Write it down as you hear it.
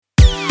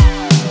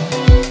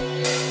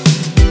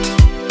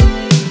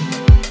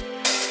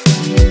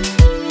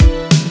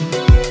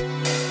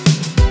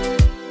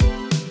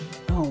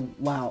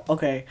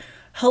Okay.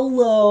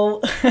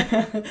 Hello.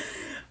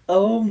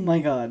 Oh my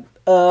god.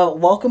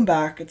 Welcome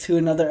back to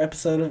another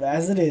episode of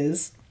As It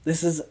Is.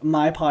 This is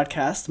my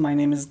podcast. My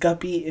name is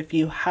Guppy. If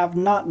you have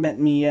not met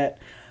me yet,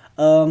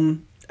 I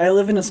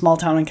live in a small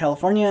town in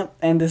California,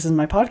 and this is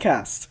my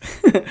podcast.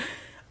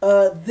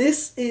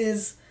 This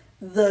is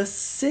the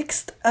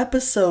sixth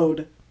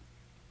episode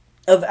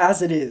of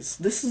As It Is.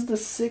 This is the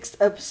sixth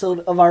episode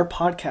of our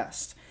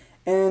podcast.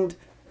 And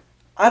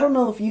I don't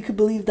know if you could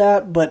believe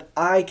that, but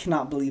I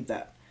cannot believe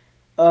that.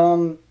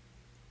 Um,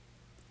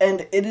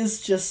 and it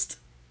is just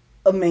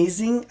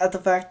amazing at the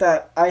fact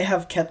that I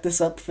have kept this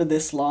up for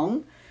this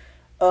long.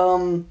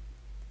 Um,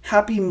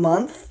 happy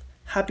month.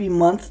 Happy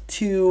month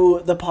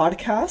to the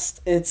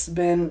podcast. It's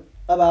been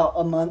about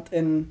a month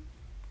and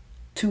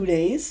 2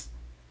 days.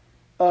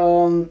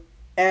 And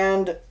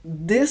I'm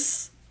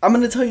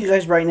going to tell you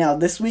guys right now,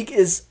 this week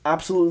is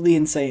absolutely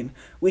insane.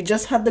 We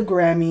just had the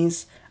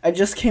Grammys. I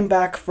just came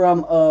back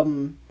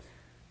from,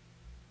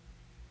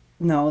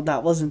 no,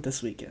 that wasn't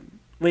this weekend.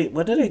 Wait,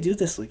 what did I do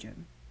this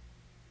weekend?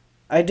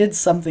 I did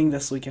something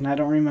this weekend. I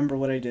don't remember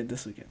what I did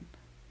this weekend.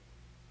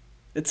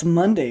 It's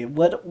Monday.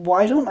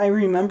 Why don't I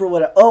remember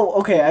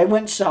okay, I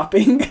went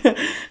shopping.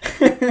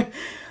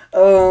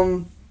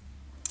 um,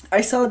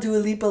 I saw Dua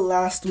Lipa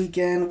last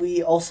weekend.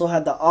 We also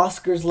had the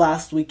Oscars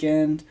last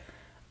weekend.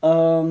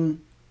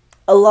 Um,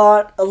 a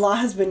lot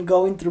has been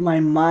going through my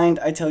mind.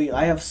 I tell you,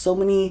 I have so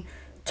many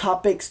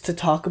topics to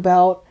talk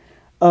about.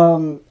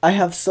 I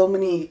have so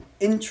many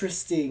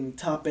interesting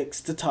topics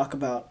to talk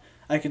about.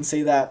 I can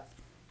say that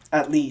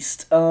at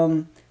least.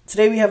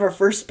 Today we have our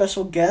first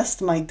special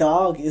guest. My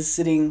dog is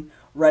sitting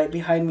right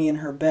behind me in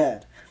her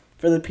bed.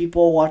 For the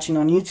people watching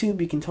on YouTube,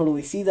 you can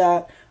totally see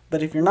that.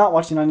 But if you're not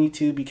watching on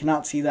YouTube, you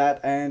cannot see that,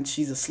 and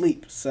she's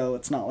asleep. So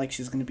it's not like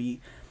she's going to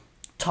be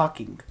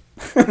talking.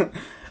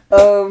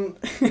 um,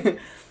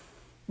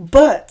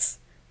 but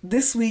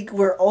this week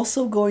we're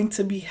also going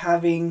to be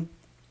having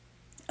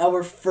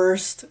our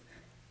first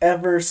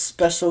ever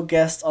special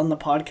guest on the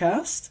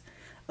podcast.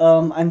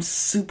 I'm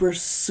super,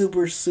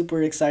 super,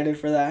 super excited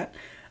for that.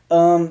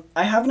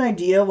 I have an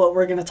idea what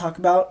we're going to talk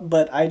about,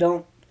 but I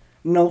don't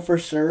know for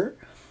sure.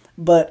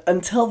 But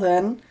until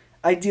then,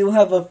 I do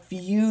have a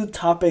few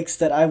topics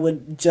that I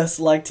would just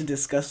like to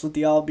discuss with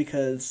y'all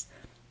because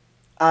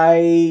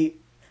I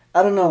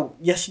don't know.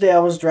 Yesterday I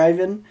was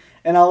driving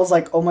and I was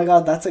like, oh my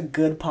god, that's a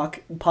good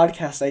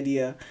podcast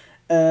idea.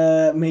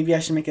 Maybe I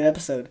should make an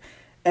episode.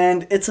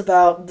 And it's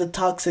about the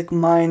toxic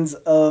minds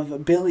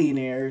of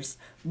billionaires.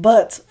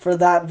 But for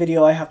that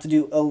video, I have to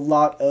do a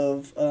lot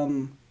of,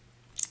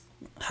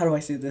 how do I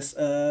say this,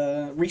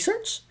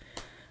 research?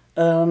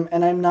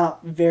 And I'm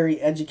not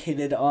very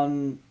educated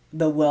on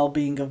the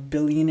well-being of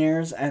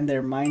billionaires and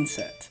their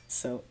mindset.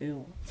 So,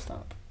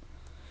 stop.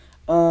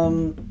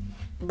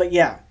 But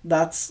yeah,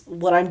 that's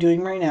what I'm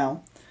doing right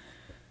now.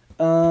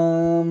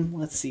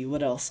 Let's see,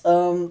 what else?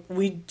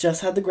 We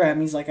just had the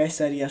Grammys, like I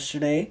said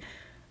yesterday.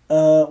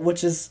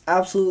 Which is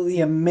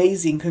absolutely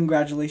amazing.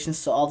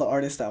 Congratulations to all the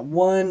artists that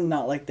won.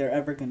 Not like they're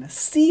ever gonna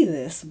see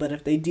this, but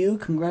if they do,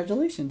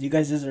 congratulations. You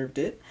guys deserved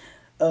it.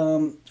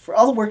 For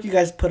all the work you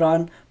guys put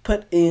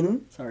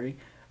in. Sorry.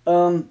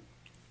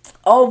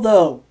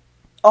 Although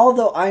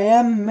I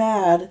am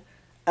mad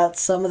at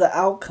some of the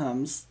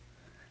outcomes,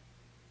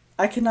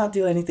 I cannot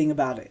do anything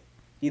about it.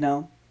 You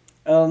know,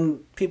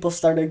 people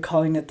started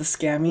calling it the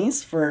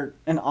Scammys for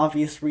an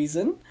obvious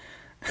reason,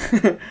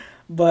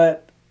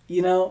 but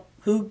you know.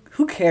 Who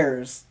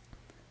cares?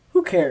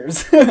 Who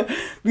cares?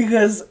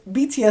 Because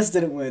BTS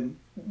didn't win.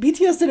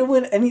 BTS didn't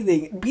win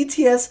anything.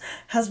 BTS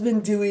has been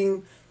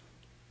doing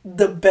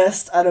the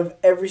best out of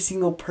every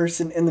single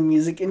person in the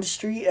music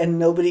industry, and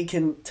nobody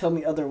can tell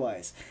me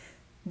otherwise.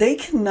 They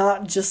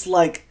cannot just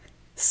like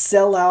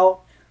sell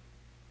out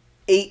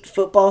 8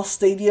 football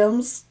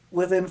stadiums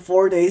within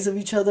 4 days of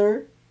each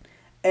other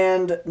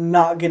and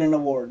not get an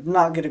award,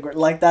 not get a grade.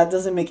 Like, that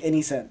doesn't make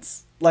any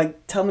sense.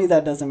 Like, tell me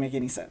that doesn't make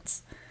any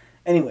sense.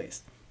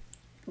 Anyways,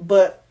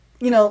 but,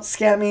 you know,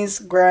 Scammy's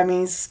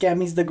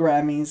the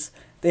Grammys,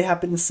 they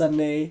happen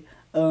Sunday,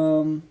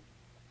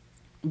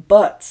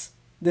 but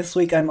this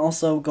week I'm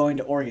also going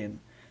to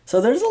Oregon,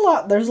 so there's a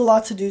lot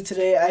to do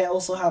today. I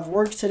also have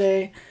work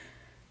today,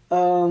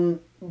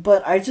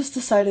 but I just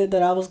decided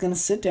that I was going to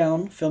sit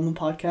down, film a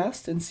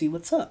podcast, and see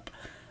what's up,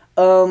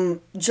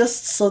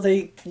 just so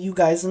you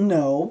guys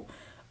know,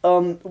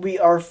 we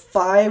are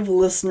 5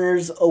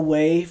 listeners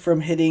away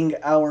from hitting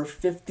our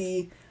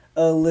 50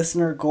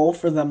 listener goal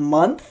for the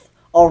month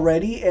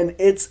already, and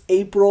it's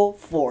April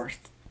 4th.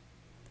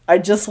 I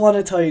just want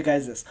to tell you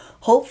guys this.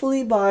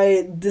 Hopefully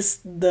by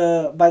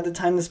the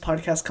time this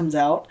podcast comes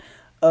out,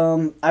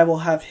 I will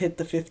have hit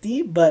the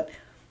 50, but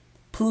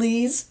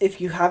please,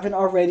 if you haven't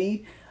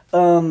already,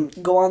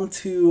 go on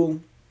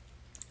to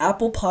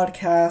Apple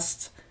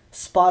Podcast,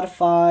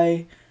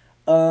 Spotify,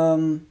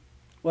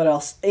 what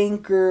else?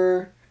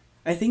 Anchor.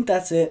 I think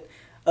that's it.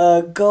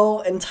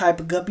 Go and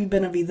type Guppy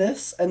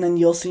Benavides, and then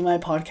you'll see my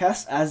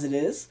podcast as it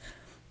is.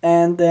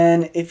 And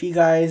then if you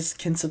guys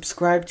can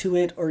subscribe to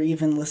it or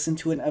even listen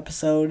to an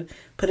episode,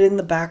 put it in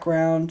the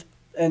background,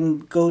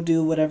 and go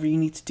do whatever you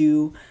need to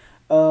do.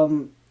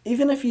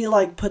 Even if you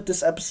like put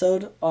this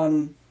episode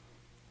on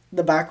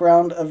the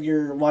background of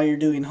your while you're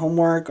doing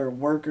homework or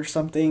work or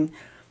something,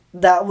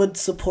 that would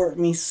support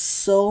me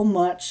so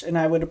much, and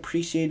I would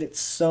appreciate it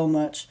so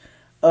much.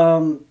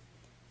 The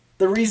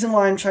reason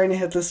why I'm trying to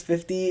hit this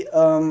 50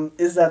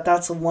 is that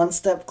that's one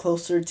step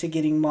closer to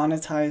getting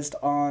monetized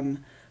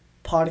on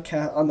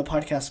the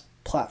podcast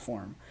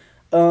platform.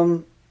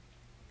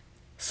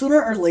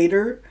 Sooner or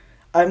later,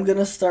 I'm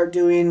gonna start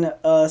doing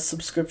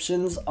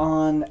subscriptions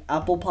on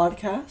Apple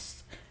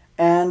Podcasts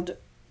and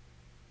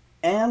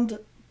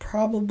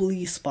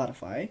probably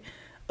Spotify,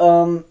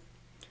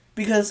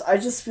 because I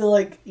just feel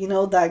like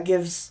that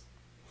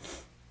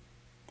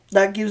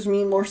gives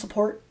me more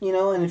support,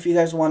 and if you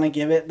guys want to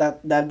give it,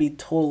 that'd be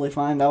totally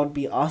fine. That would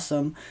be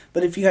awesome.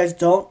 But if you guys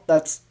don't,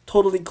 that's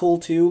totally cool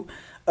too.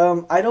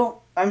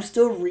 I'm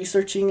still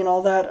researching and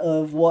all that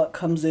of what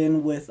comes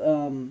in with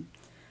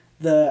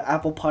the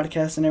Apple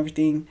Podcast and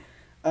everything.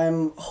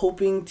 I'm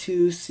hoping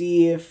to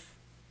see if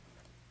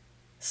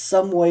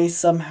some way,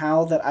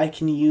 somehow, that I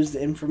can use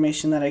the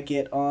information that I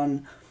get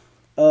on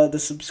the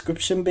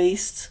subscription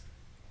based,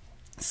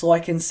 so I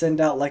can send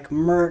out like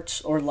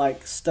merch or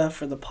like stuff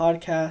for the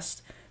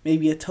podcast,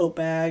 maybe a tote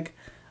bag,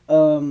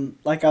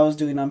 like I was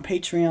doing on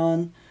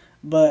Patreon.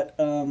 But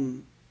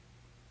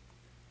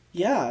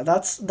yeah,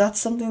 that's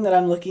something that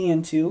I'm looking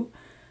into.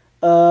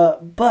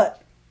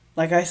 But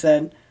like I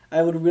said,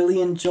 I would really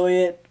enjoy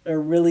it, or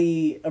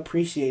really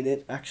appreciate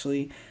it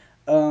actually,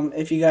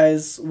 if you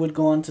guys would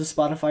go on to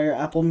Spotify or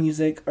Apple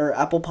Music or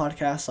Apple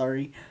Podcasts,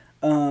 sorry,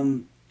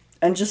 and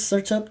just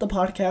search up the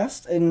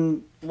podcast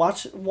and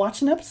watch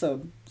an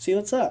episode, see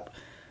what's up.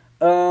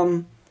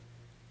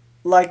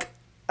 Like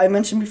I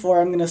mentioned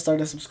before, I'm gonna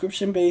start a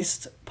subscription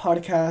based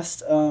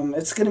podcast.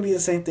 It's gonna be the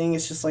same thing.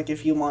 It's just like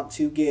if you want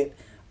to get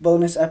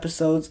bonus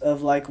episodes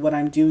of like what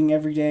I'm doing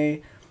every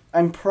day,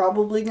 I'm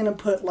probably gonna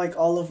put like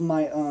all of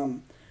my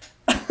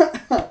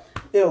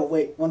Ew,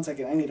 wait, 1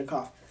 second, I need a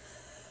cough.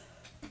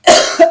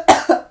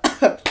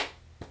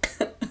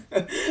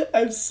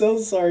 I'm so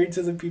sorry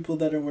to the people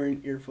that are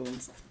wearing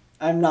earphones.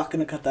 I'm not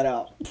gonna cut that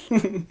out.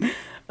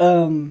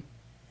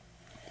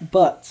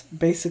 But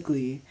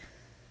basically,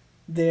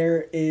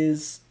 there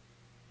is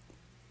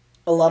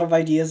a lot of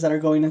ideas that are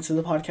going into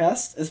the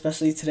podcast,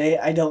 especially today.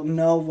 I don't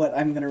know what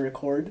I'm gonna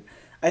record.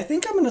 I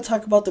think I'm gonna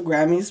talk about the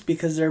Grammys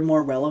because they're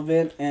more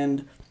relevant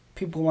and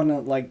people want to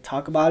like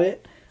talk about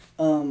it.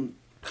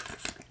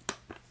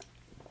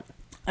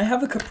 I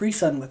have a Capri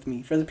Sun with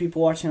me for the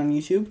people watching on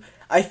YouTube.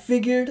 I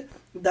figured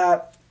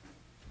that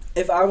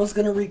if I was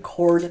going to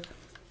record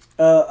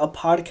a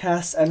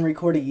podcast and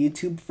record a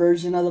YouTube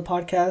version of the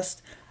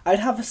podcast, I'd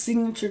have a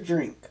signature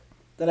drink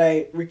that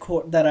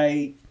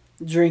I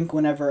drink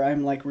whenever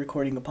I'm like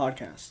recording a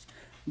podcast.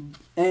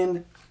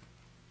 And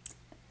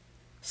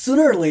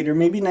sooner or later,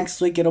 maybe next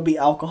week, it'll be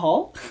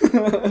alcohol.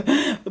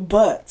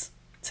 But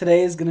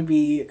today is going to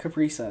be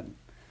Capri Sun.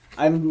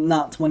 I'm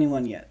not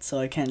 21 yet, so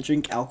I can't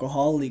drink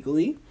alcohol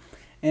legally,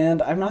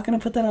 and I'm not gonna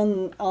put that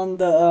on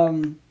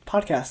the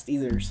podcast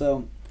either.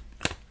 So,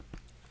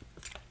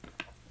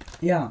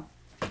 yeah,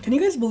 can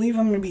you guys believe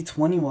I'm gonna be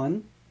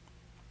 21?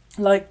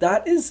 Like,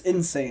 that is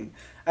insane.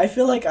 I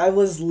feel like I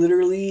was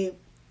literally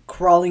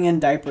crawling in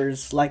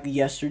diapers like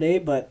yesterday,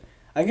 but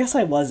I guess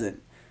I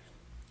wasn't.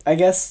 I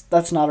guess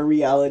that's not a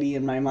reality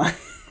in my mind.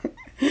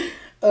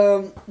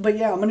 But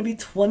yeah, I'm gonna be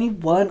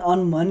 21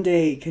 on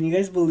Monday. Can you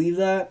guys believe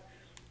that?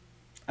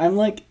 I'm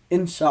like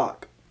in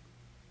shock.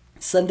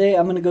 Sunday,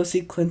 I'm gonna go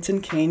see Clinton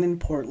Kane in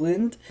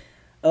Portland.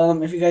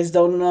 If you guys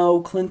don't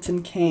know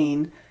Clinton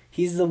Kane,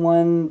 he's the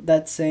one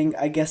that sang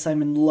 "I Guess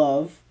I'm in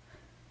Love."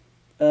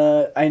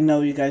 I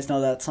know you guys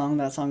know that song.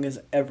 That song is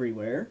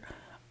everywhere.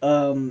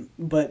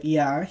 But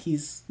yeah,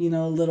 he's a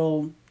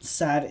little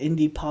sad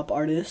indie pop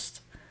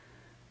artist.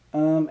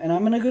 And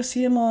I'm gonna go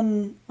see him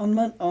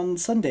on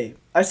Sunday.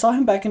 I saw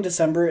him back in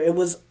December. It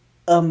was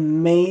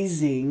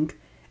amazing.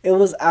 It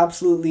was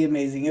absolutely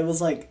amazing. It was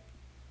like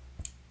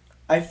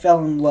I fell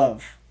in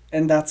love,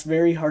 and that's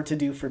very hard to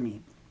do for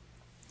me.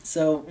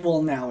 So,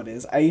 well, now it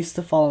is. I used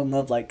to fall in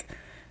love like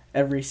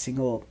every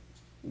single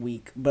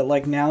week, but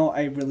like now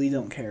I really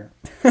don't care.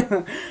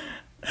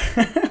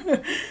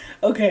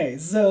 Okay,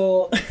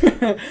 so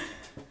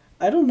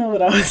I don't know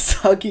what I was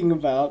talking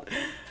about.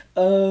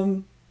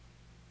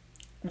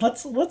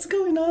 What's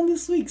going on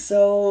this week?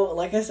 So,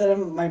 like I said,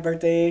 my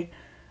birthday.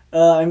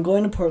 I'm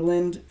going to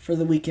Portland for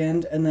the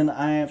weekend, and then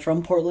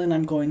from Portland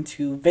I'm going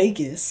to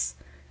Vegas,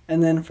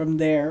 and then from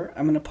there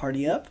I'm gonna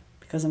party up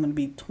because I'm gonna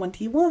be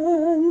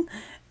 21,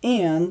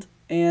 and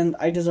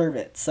I deserve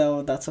it.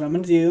 So that's what I'm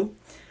gonna do.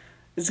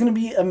 It's gonna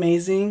be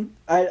amazing.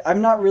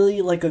 I'm not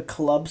really like a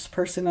clubs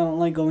person. I don't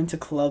like going to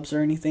clubs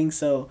or anything.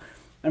 So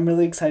I'm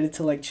really excited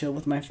to like chill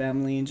with my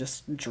family and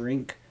just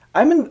drink.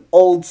 I'm an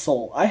old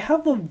soul. I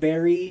have a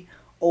very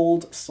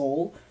old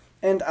soul,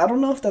 and I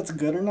don't know if that's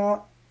good or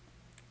not.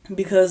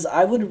 Because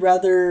I would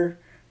rather,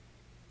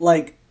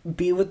 like,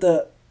 be with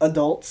the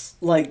adults,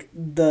 like,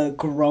 the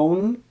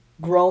grown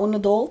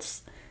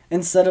adults,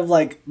 instead of,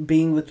 like,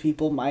 being with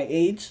people my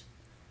age.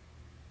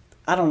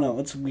 I don't know.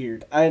 It's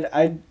weird.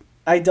 I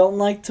don't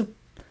like to.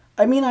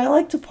 I mean, I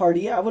like to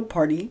party. I would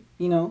party.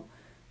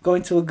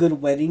 Going to a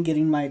good wedding,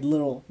 getting my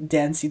little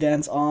dancey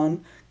dance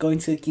on, going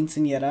to a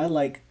quinceañera,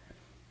 like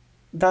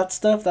that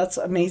stuff. That's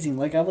amazing.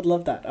 Like I would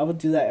love that. I would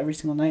do that every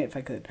single night if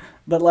I could.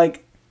 But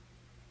like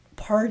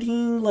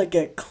partying, like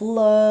at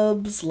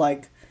clubs,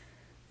 like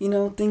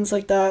things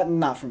like that.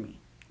 Not for me.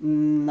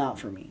 Not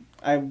for me.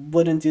 I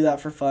wouldn't do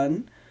that for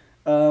fun.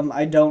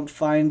 I don't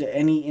find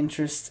any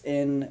interest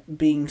in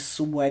being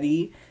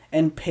sweaty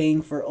and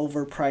paying for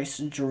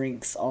overpriced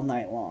drinks all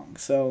night long.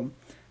 So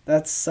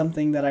that's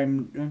something that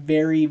I'm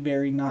very,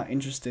 very not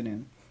interested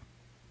in.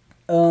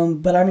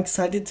 But I'm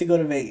excited to go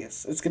to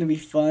Vegas. It's gonna be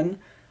fun.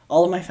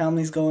 All of my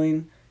family's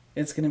going.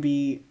 It's gonna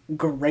be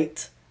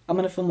great. I'm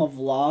gonna film a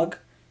vlog.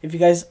 If you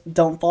guys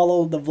don't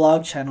follow the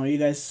vlog channel, you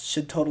guys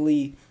should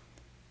totally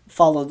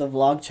follow the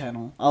vlog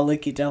channel. I'll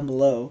link it down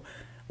below.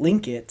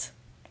 Link it.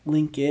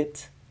 Link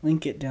it.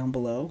 Link it down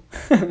below.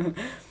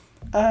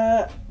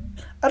 uh,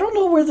 I don't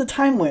know where the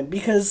time went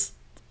because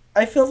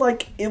I feel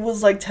like it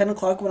was like 10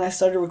 o'clock when I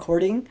started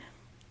recording,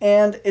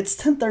 and it's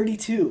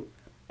 10:32,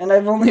 and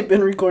I've only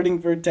been recording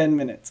for 10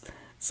 minutes.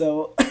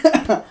 So,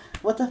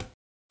 what the?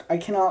 I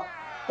cannot.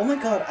 Oh my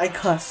god, I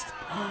cussed.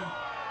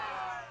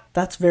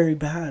 That's very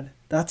bad.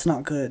 That's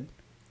not good.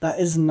 That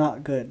is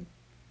not good.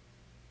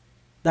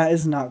 That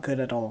is not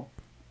good at all.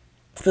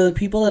 For the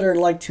people that are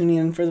like tuning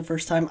in for the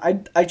first time,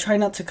 I try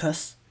not to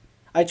cuss.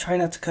 I try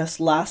not to cuss.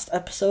 Last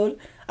episode,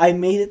 I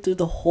made it through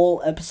the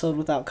whole episode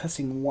without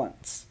cussing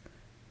once.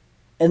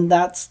 And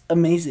that's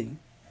amazing.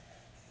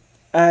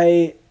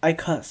 I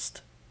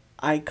cussed.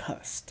 I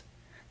cussed.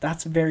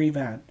 That's very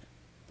bad.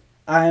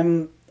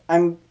 I'm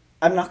I'm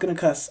I'm not gonna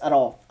cuss at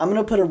all. I'm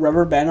gonna put a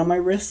rubber band on my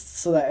wrist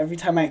so that every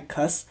time I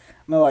cuss,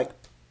 I'm gonna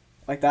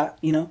like that.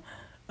 No,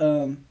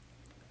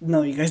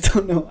 you guys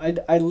don't know.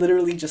 I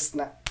literally just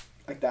snap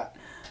like that.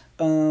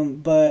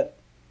 But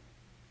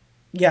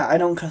yeah, I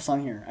don't cuss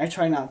on here. I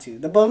try not to.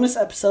 The bonus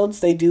episodes,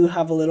 they do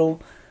have a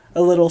little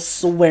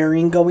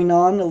swearing going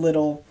on, a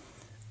little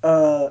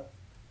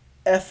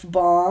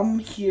F-bomb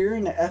here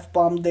and an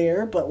F-bomb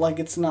there, but like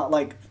it's not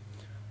like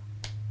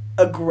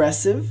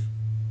aggressive,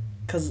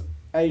 cuz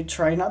I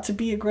try not to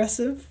be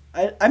aggressive.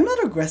 I'm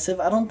not aggressive.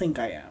 I don't think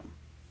I am.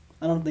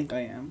 I don't think I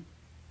am.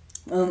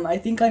 I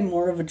think I'm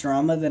more of a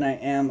drama than I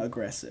am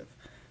aggressive.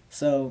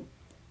 So,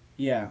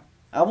 yeah.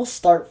 I will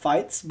start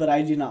fights, but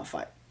I do not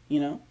fight,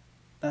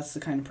 That's the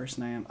kind of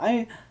person I am.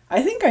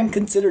 I think I'm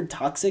considered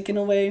toxic in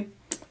a way.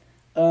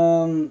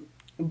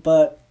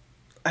 But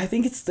I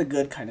think it's the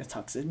good kind of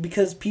toxic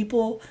because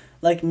people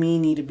like me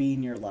need to be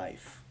in your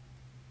life.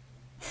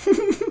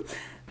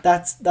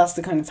 That's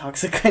the kind of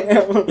toxic I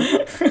am.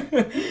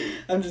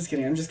 I'm just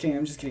kidding. I'm just kidding.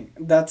 I'm just kidding.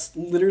 That's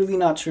literally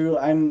not true.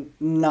 I'm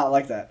not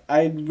like that.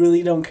 I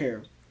really don't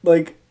care.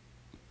 Like,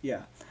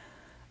 yeah.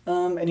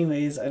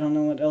 Anyways, I don't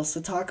know what else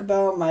to talk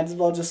about. Might as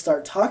well just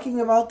start talking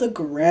about the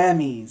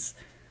Grammys.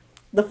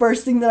 The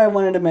first thing that I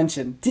wanted to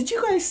mention. Did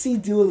you guys see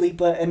Dua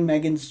Lipa and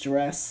Megan's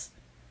dress?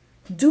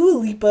 Dua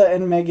Lipa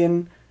and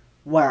Megan,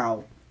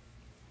 wow.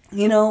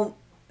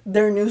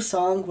 Their new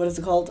song, what is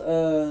it called?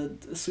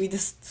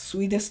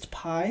 Sweetest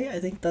Pie, I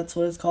think that's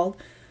what it's called.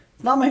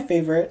 It's not my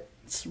favorite.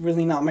 It's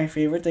really not my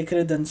favorite. They could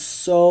have done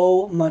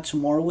so much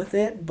more with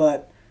it,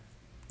 but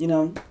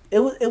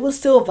it was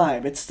still a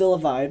vibe. It's still a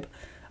vibe.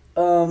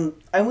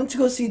 I went to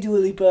go see Dua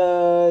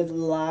Lipa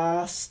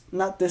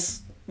not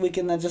this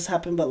weekend that just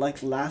happened, but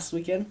like last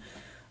weekend.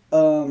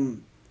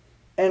 And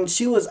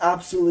she was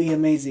absolutely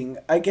amazing.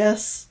 I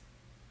guess.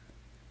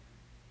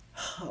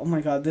 Oh my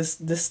god, this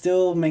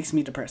still makes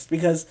me depressed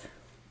because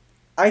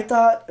I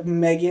thought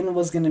Megan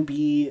was gonna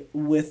be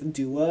with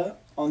Dua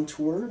on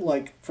tour,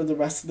 like for the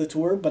rest of the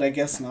tour, but I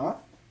guess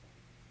not.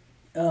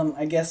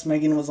 I guess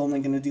Megan was only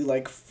gonna do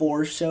like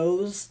 4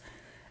 shows,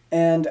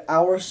 and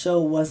our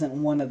show wasn't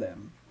one of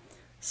them.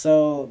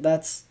 So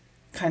that's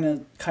kind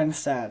of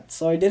sad.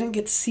 So I didn't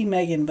get to see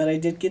Megan, but I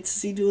did get to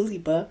see Dua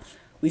Lipa.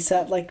 We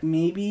sat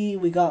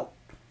we got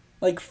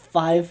like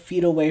 5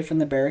 feet away from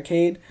the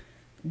barricade.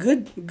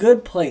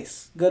 Good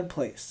place. Good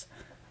place.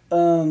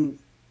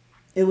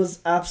 It was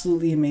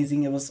absolutely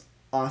amazing. It was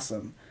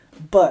awesome.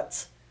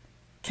 But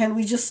can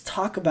we just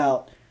talk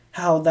about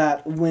how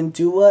that when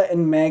Dua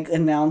and Meg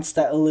announced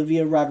that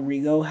Olivia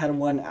Rodrigo had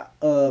won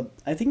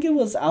I think it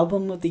was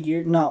album of the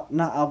year. No,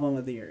 not album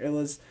of the year. It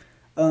was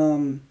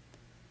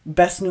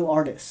best new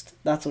artist.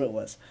 That's what it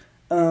was.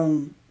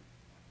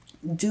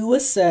 Dua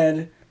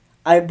said,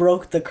 "I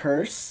broke the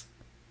curse."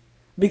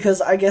 Because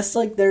I guess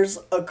like there's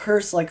a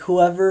curse, like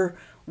whoever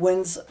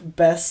wins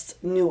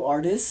best new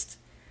artist,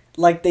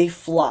 like they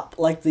flop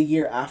like the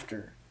year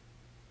after.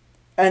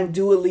 And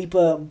Dua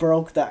Lipa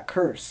broke that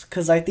curse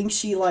cuz I think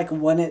she like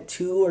won it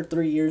 2 or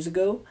 3 years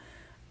ago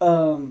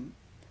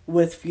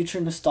with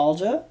Future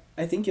Nostalgia.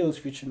 I think it was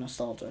Future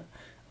Nostalgia.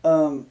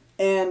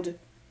 And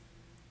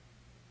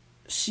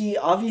she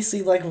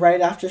obviously like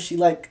right after she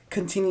like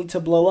continued to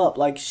blow up,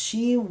 like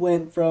she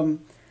went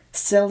from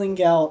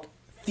selling out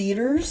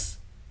theaters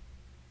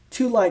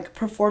to like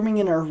performing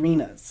in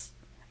arenas.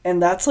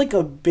 And that's like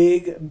a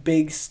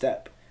big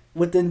step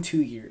within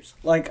 2 years.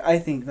 Like, I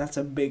think that's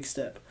a big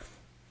step.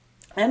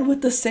 And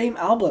with the same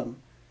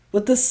album.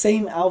 With the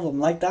same album.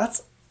 Like,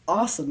 that's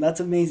awesome. That's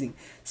amazing.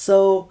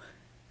 So,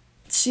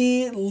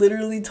 she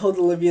literally told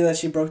Olivia that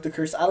she broke the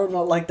curse. I don't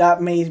know, like,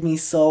 that made me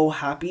so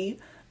happy.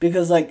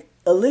 Because, like,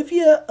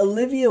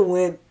 Olivia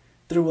went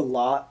through a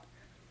lot.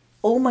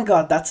 Oh my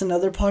god, that's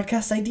another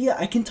podcast idea.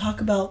 I can talk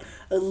about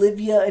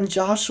Olivia and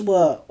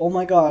Joshua. Oh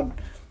my god.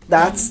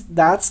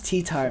 That's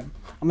tea time.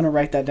 I'm gonna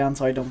write that down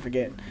so I don't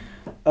forget.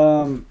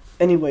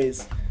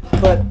 Anyways,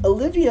 but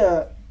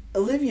Olivia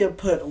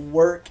put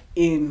work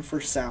in for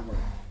Sour,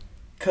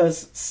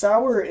 cause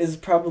Sour is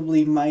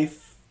probably my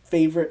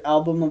favorite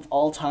album of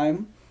all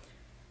time.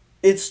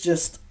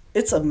 It's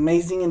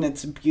amazing and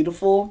it's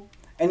beautiful,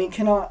 and you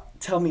cannot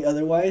tell me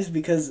otherwise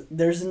because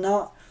there's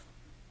not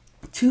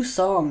two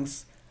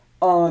songs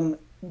on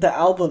the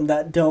album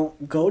that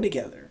don't go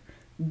together.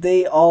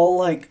 They all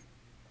like,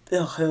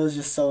 ugh, it was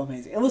just so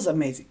amazing. It was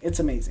amazing. It's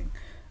amazing.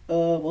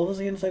 What was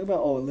I gonna talk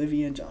about? Oh,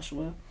 Olivia and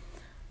Joshua.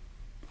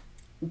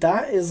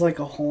 That is like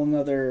a whole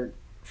nother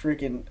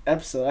freaking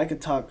episode. I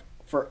could talk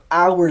for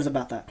hours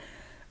about that.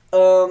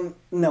 No,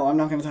 I'm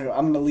not gonna talk about.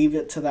 I'm gonna leave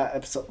it to that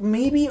episode.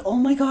 Maybe. Oh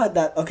my god,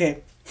 that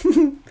okay.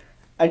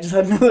 I just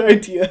had another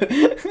idea.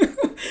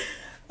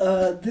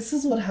 This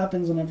is what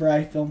happens whenever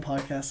I film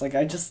podcasts. Like,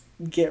 I just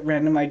get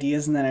random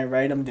ideas and then I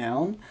write them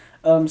down.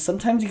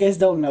 Sometimes you guys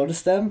don't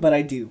notice them, but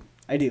I do.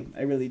 I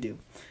really do.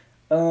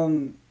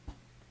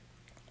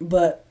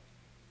 But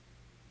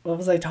what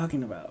was I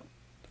talking about?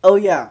 Oh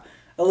yeah,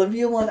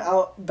 Olivia won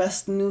out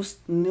best new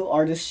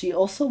artist. She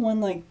also won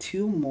like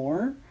two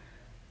more.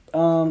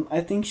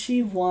 I think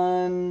she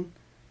won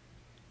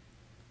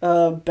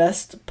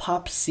best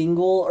pop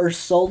single or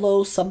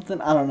solo something.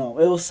 I don't know.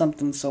 It was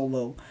something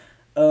solo.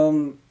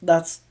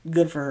 That's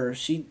good for her.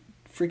 She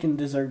freaking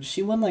deserved.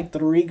 She won like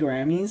 3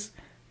 Grammys.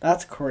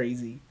 That's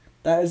crazy.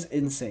 That is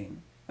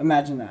insane.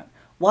 Imagine that.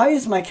 Why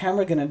is my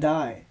camera gonna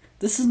die?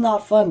 This is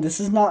not fun. This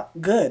is not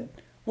good.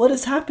 What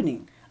is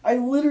happening? I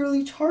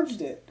literally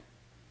charged it.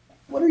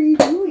 What are you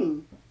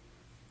doing?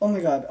 Oh my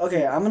god.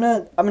 Okay, I'm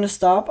gonna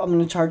stop. I'm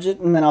gonna charge it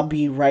and then I'll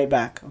be right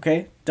back.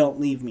 Okay? Don't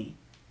leave me.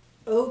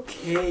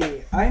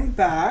 Okay, I'm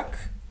back.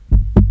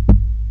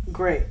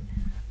 Great.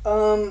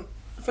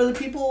 For the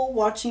people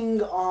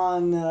watching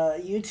on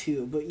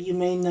YouTube, you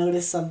may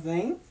notice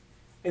something.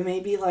 It may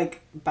be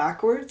like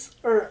backwards,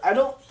 or I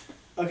don't.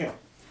 Okay,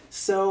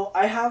 so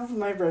I have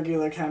my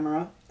regular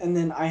camera, and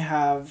then I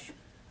have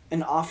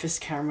an office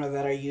camera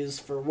that I use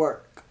for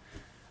work.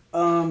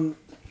 I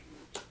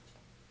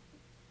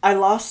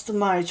lost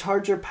my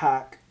charger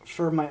pack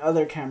for my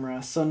other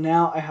camera, so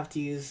now I have to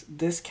use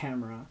this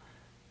camera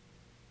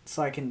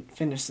so I can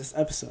finish this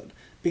episode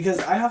because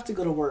I have to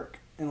go to work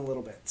in a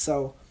little bit.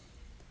 So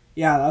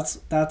yeah,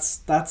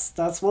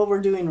 that's what we're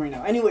doing right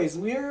now. Anyways,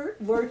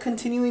 we're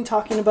continuing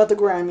talking about the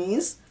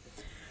Grammys.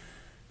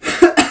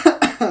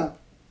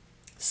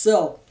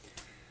 So,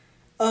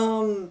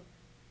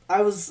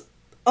 I was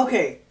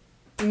okay.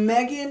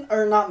 SZA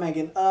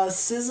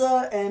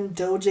and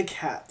Doja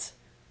Cat,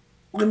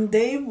 when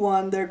they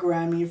won their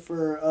Grammy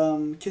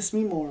for "Kiss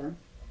Me More,"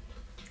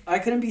 I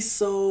couldn't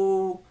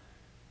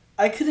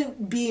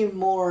be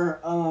more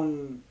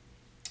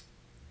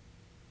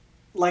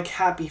like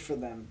happy for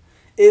them.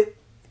 It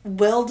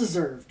well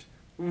deserved.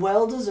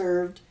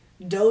 Doja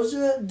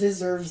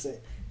deserves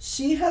it.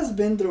 She has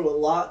been through a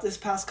lot this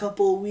past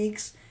couple of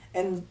weeks,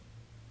 and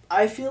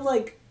I feel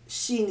like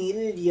she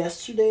needed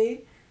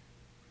yesterday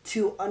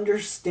to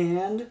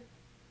understand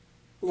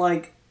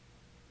like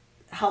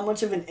how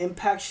much of an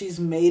impact she's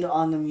made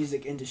on the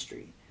music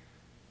industry.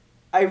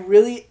 I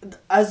really,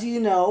 as you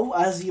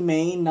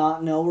may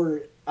not know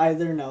or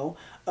either know,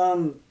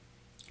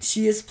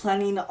 she is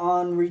planning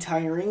on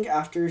retiring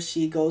after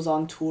she goes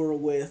on tour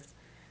with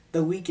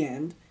The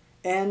Weeknd,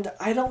 and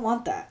I don't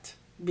want that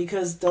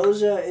because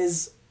Doja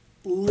is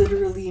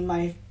literally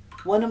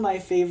one of my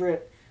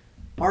favorite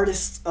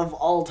artists of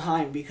all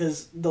time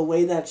because the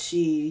way that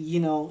she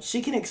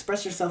can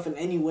express herself in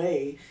any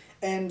way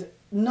and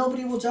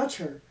nobody will judge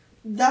her.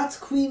 That's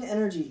queen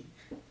energy.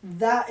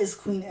 That is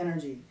queen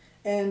energy.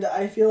 And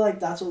I feel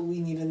like that's what we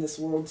need in this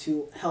world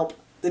to help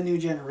the new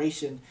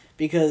generation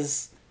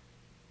because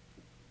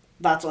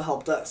that's what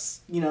helped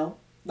us,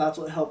 That's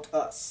what helped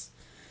us.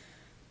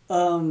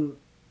 Wow.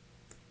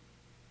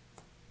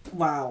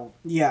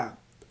 Yeah.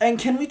 And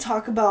can we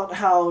talk about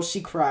how she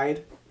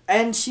cried?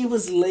 And she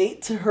was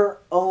late to her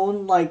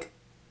own,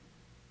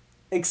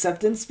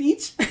 acceptance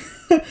speech.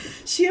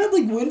 She had,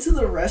 went to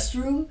the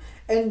restroom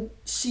and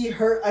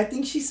I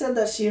think she said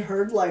that she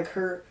heard,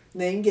 her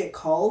name get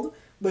called,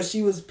 but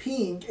she was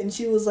peeing, and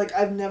she was like,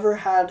 I've never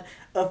had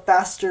a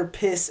faster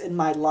piss in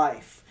my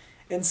life.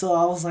 And so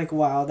I was like,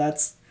 wow,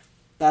 that's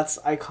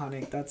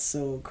iconic. That's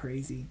so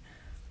crazy.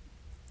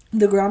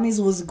 The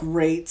Grammys was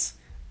great.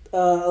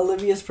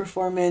 Olivia's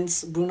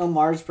performance, Bruno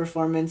Mars'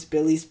 performance,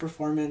 Billy's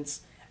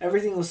performance,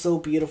 everything was so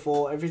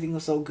beautiful. Everything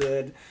was so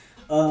good.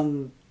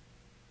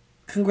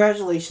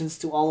 Congratulations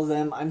to all of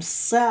them. I'm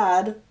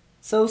sad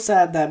So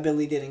sad that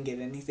Billie didn't get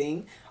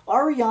anything.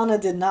 Ariana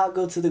did not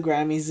go to the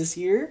Grammys this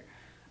year.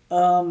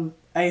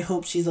 I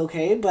hope she's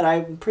okay, but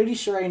I'm pretty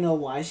sure I know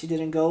why she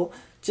didn't go.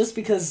 Just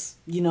because,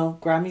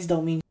 Grammys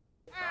don't mean.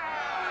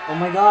 Oh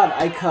my god,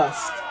 I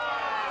cussed.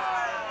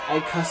 I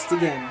cussed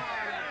again.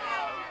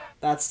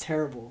 That's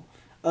terrible.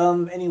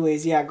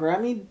 Anyways, yeah,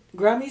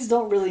 Grammys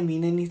don't really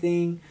mean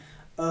anything.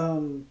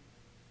 Um,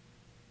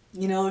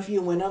 if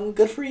you win them,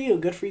 good for you.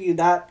 Good for you.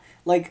 That,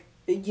 like,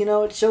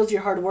 it shows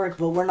your hard work,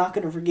 but we're not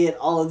going to forget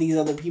all of these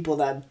other people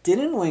that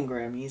didn't win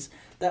Grammys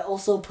that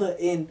also put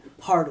in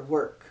hard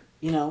work.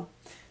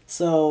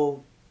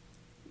 So,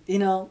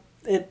 it's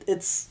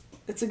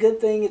a good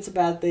thing, it's a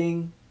bad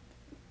thing.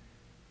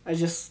 I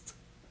just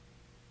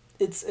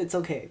it's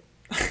okay.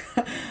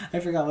 I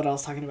forgot what I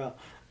was talking about.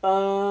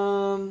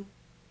 I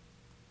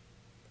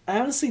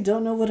honestly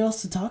don't know what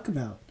else to talk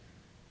about.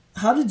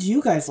 How did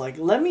you guys like?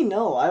 Let me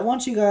know. I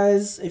want you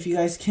guys, if you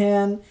guys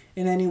can,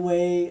 in any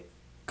way,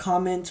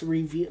 comment,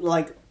 review,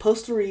 like,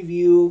 post a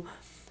review,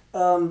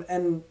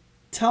 and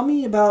tell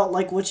me about,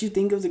 like, what you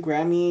think of the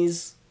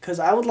Grammys, because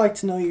I would like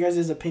to know you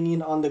guys'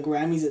 opinion on the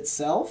Grammys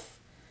itself,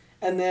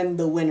 and then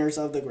the winners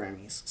of the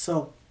Grammys.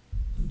 So,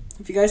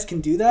 if you guys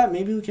can do that,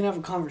 maybe we can have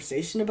a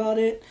conversation about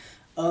it.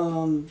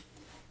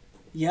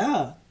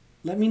 Yeah,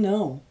 let me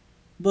know.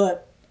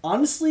 But,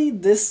 honestly,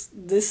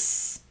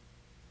 this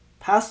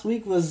past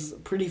week was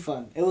pretty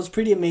fun. It was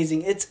pretty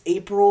amazing. It's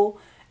April,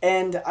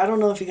 and I don't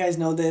know if you guys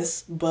know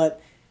this,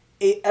 but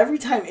every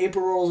time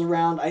April rolls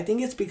around, I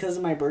think it's because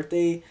of my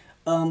birthday,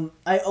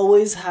 I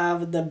always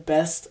have the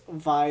best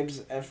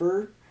vibes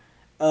ever.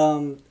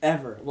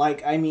 Ever.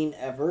 Like, I mean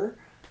ever.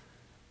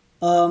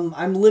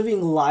 I'm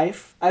living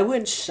life. I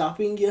went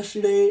shopping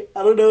yesterday.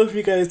 I don't know if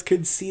you guys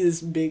could see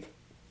this big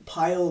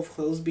pile of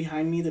clothes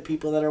behind me, the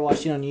people that are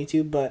watching on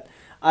YouTube, but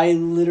I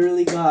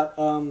literally got,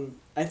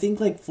 I think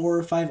like 4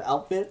 or 5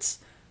 outfits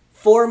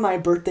for my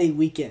birthday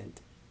weekend.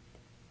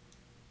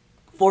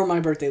 For my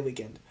birthday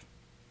weekend.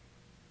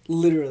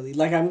 Literally.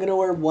 Like, I'm going to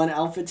wear one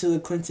outfit to the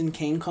Clinton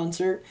Kane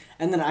concert,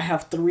 and then I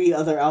have 3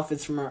 other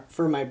outfits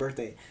for my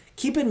birthday.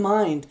 Keep in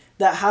mind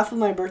that half of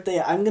my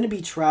birthday, I'm going to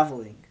be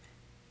traveling.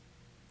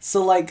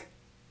 So, like,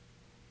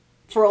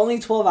 for only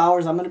 12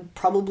 hours, I'm going to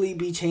probably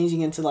be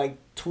changing into, like,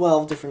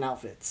 12 different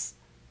outfits.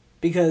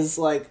 Because,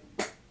 like,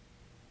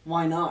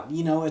 why not?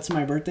 It's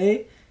my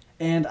birthday,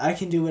 and I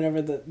can do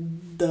whatever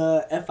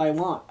the F I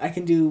want. I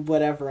can do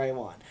whatever I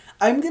want.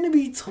 I'm going to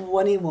be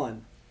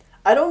 21.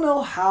 I don't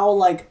know how,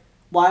 like,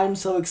 why I'm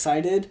so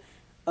excited.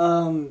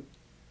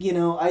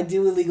 I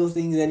do illegal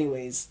things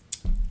anyways.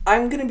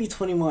 I'm going to be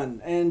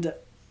 21, and,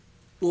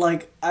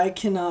 like, I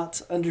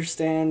cannot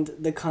understand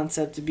the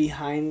concept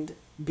behind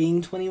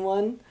being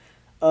 21,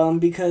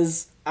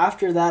 because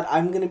after that,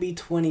 I'm going to be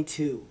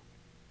 22.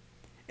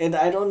 And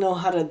I don't know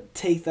how to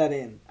take that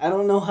in. I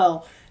don't know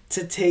how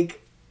to take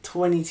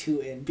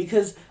 22 in.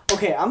 Because,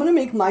 okay, I'm going to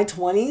make my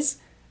 20s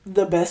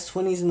the best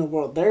 20s in the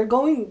world. They're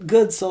going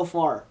good so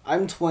far.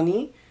 I'm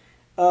 20.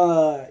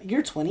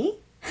 You're 20?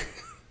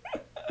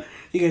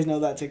 You guys know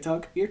that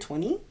TikTok? You're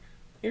 20?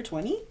 You're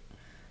 20?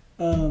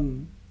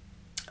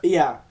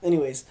 Yeah,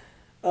 anyways.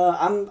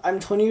 I'm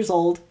 20 years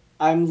old.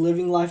 I'm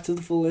living life to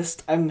the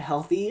fullest. I'm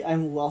healthy.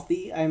 I'm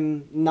wealthy.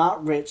 I'm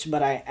not rich,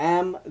 but I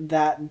am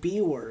that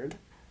B word.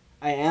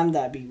 I am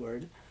that B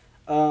word.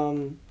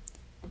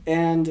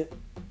 And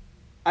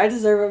I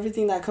deserve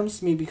everything that comes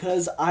to me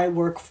because I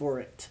work for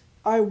it.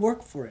 I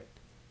work for it.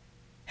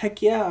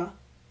 Heck yeah.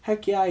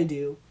 Heck yeah, I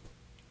do.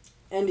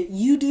 And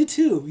you do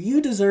too.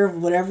 You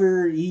deserve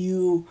whatever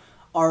you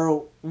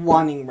are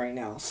wanting right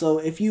now. So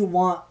if you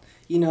want,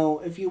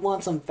 if you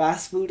want some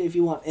fast food, if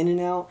you want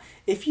In-N-Out,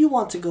 if you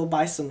want to go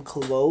buy some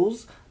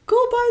clothes,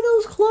 go buy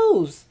those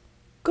clothes.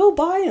 Go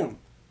buy them.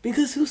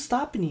 Because who's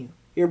stopping you?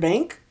 Your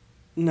bank?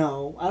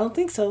 No, I don't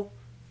think so.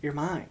 Your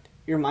mind.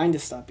 Your mind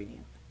is stopping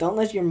you. Don't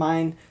let your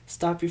mind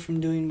stop you from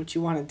doing what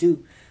you want to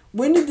do.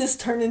 When did this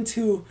turn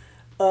into,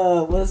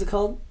 what is it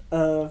called?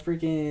 What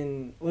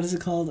is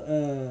it called?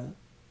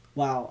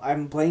 Wow,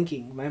 I'm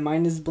blanking. My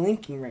mind is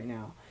blanking right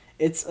now.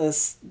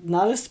 It's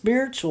not a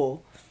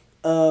spiritual,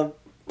 wow,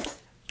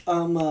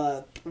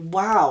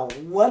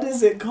 what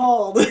is it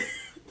called?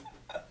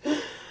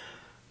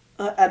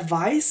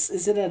 Advice?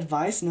 Is it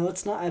advice? No,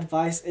 it's not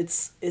advice.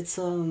 It's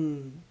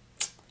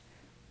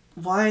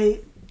why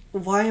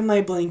am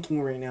I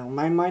blanking right now?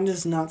 My mind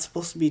is not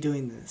supposed to be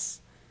doing this.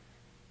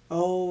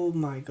 Oh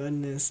my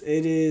goodness.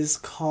 It is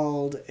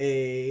called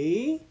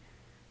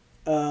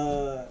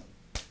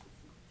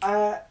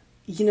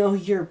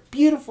you're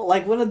beautiful.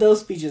 Like one of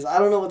those speeches. I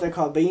don't know what they're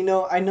called, but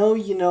I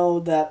know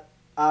that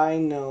I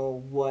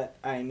know what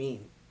I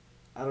mean.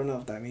 I don't know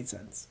if that made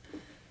sense.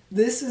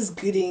 This is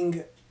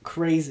getting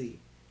crazy.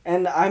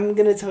 And I'm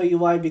going to tell you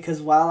why,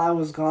 because while I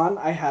was gone,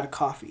 I had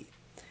coffee.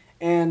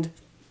 And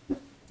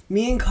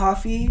me and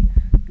coffee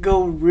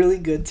go really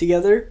good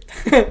together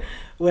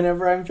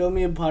whenever I'm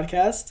filming a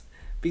podcast.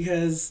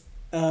 Because,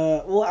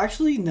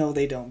 actually, no,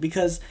 they don't.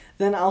 Because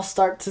then I'll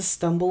start to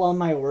stumble on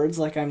my words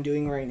like I'm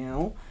doing right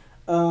now.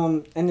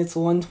 And it's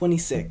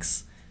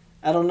 1:26.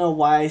 I don't know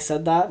why I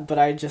said that, but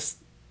I just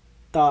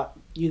thought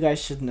you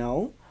guys should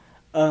know.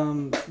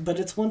 But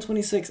it's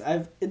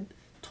 1:26.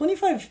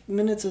 25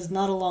 minutes is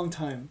not a long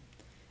time.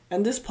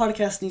 And this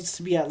podcast needs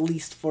to be at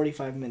least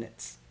 45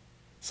 minutes.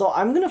 So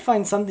I'm going to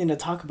find something to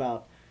talk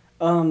about.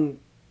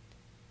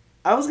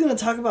 I was going to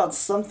talk about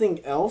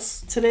something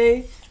else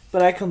today,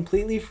 but I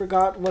completely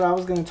forgot what I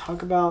was going to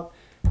talk about.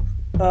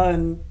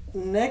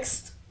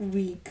 Next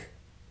week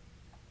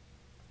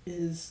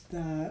is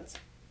that...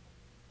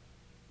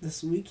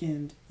 This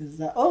weekend is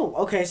that... Oh,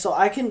 okay, so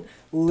I can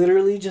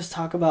literally just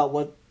talk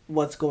about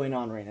what's going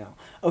on right now.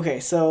 Okay,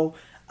 so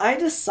I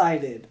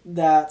decided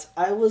that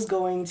I was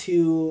going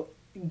to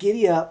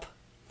giddy up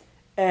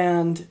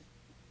and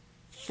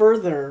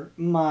further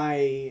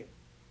my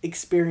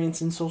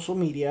experience in social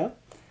media.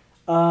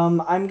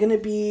 I'm going to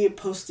be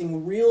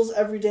posting reels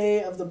every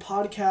day of the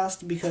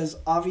podcast because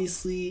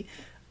obviously,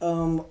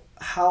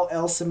 how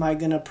else am I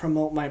going to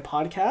promote my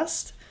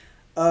podcast?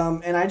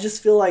 And I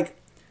just feel like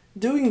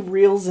doing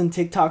reels and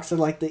TikToks are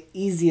like the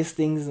easiest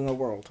things in the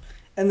world.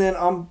 And then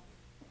on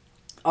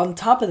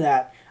top of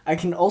that, I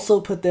can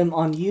also put them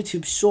on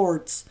YouTube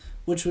Shorts,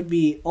 which would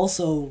be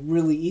also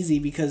really easy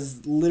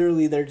because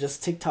literally they're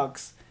just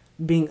TikToks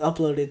being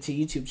uploaded to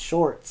YouTube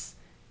Shorts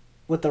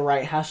with the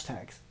right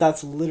hashtags.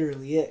 That's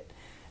literally it.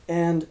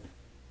 And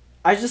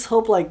I just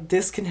hope like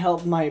this can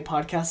help my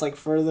podcast like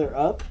further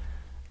up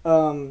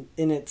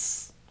in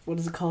its, what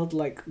is it called,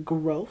 like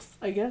growth,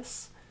 I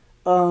guess.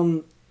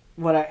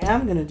 What I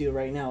am going to do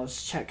right now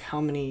is check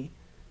how many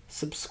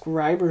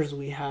subscribers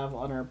we have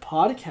on our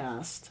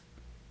podcast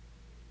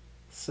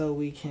so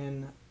we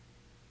can...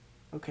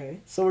 Okay,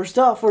 so we're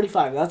still at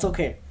 45. That's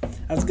okay.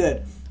 That's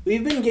good.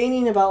 We've been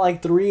gaining about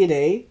like 3 a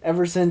day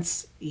ever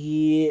since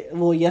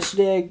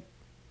yesterday.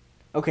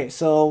 Okay,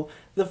 so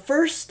the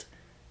first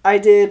I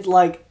did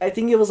like, I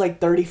think it was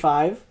like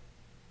 35.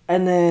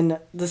 And then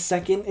the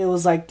second it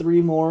was like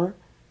 3 more.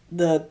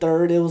 The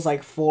third it was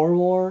like 4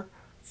 more.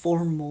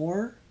 4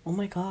 more? Oh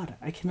my god,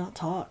 I cannot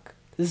talk.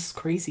 This is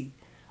crazy.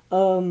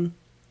 And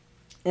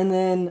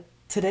then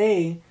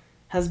today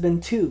has been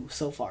 2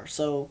 so far.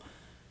 So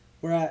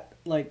we're at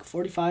like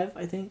 45,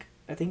 I think.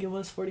 I think it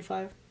was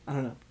 45. I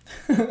don't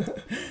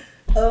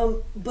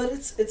know. But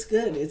it's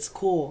good. It's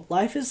cool.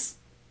 Life is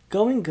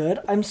going good.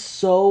 I'm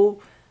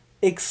so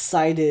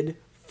excited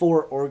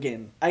for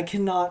Oregon. I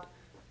cannot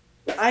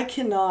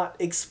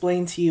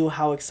explain to you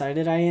how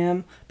excited I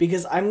am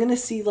because I'm going to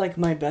see like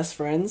my best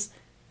friends.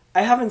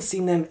 I haven't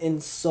seen them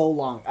in so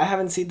long. I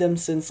haven't seen them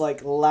since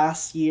like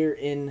last year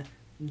in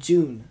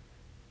June.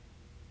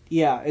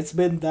 Yeah, it's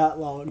been that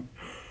long.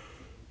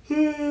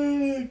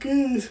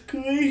 Goodness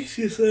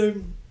gracious,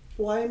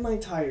 why am I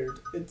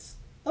tired? It's...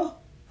 Oh,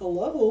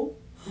 hello?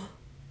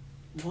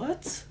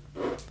 What?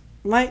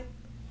 My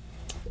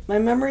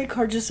memory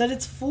card just said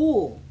it's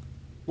full.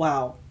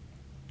 Wow.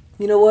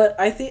 You know what?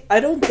 I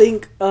don't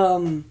think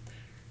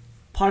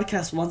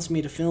podcast wants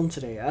me to film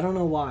today. I don't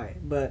know why,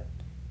 but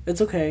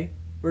it's okay.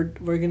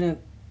 We're gonna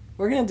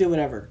do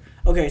whatever.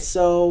 Okay,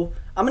 so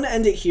I'm gonna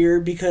end it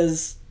here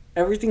because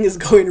everything is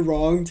going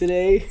wrong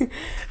today.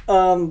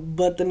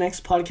 But the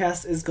next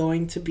podcast is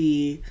going to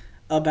be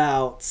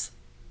about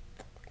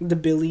the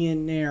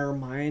billionaire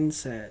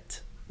mindset.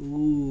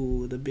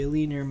 Ooh, the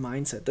billionaire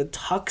mindset. The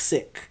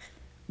toxic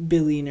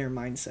billionaire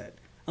mindset.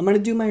 I'm going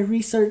to do my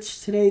research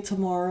today,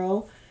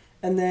 tomorrow,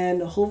 and then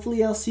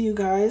hopefully I'll see you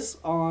guys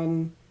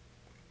on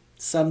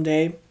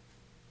Sunday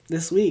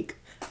this week.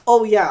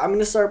 Oh yeah, I'm going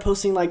to start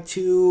posting like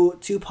two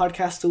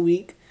podcasts a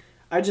week.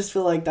 I just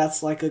feel like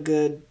that's like a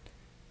good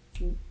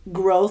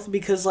growth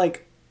because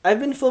like I've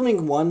been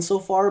filming one so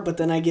far, but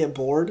then I get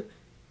bored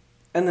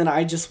and then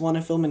I just want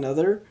to film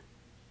another.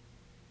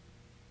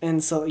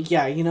 And so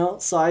yeah, you know,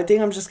 so I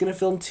think I'm just going to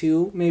film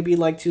 2, maybe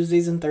like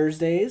Tuesdays and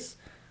Thursdays,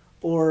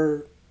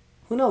 or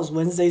who knows,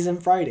 Wednesdays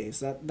and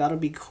Fridays. That'll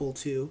be cool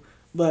too.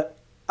 But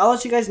I'll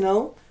let you guys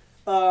know.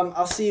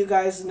 I'll see you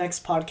guys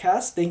next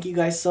podcast. Thank you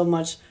guys so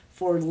much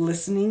for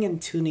listening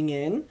and tuning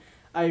in.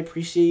 I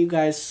appreciate you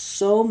guys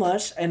so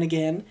much. And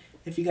again,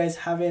 if you guys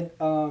haven't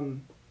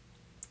went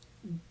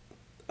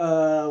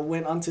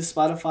onto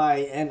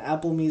Spotify and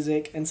Apple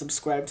Music and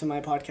subscribed to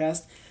my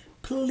podcast,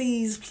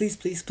 please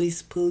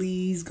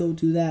go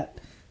do that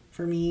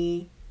for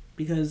me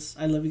because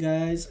I love you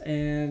guys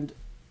and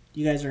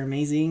you guys are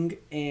amazing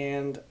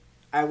and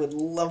I would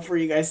love for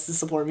you guys to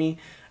support me.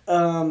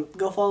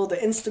 Go follow the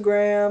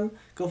Instagram,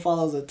 go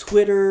follow the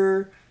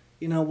Twitter,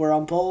 you know, we're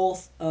on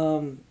both.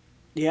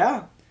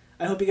 Yeah,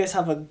 I hope you guys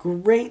have a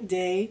great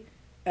day,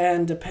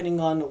 and depending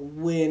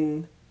on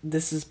when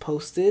this is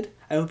posted,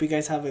 I hope you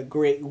guys have a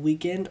great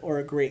weekend or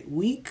a great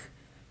week.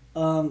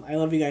 I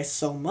love you guys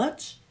so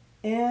much,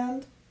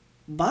 and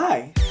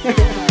bye.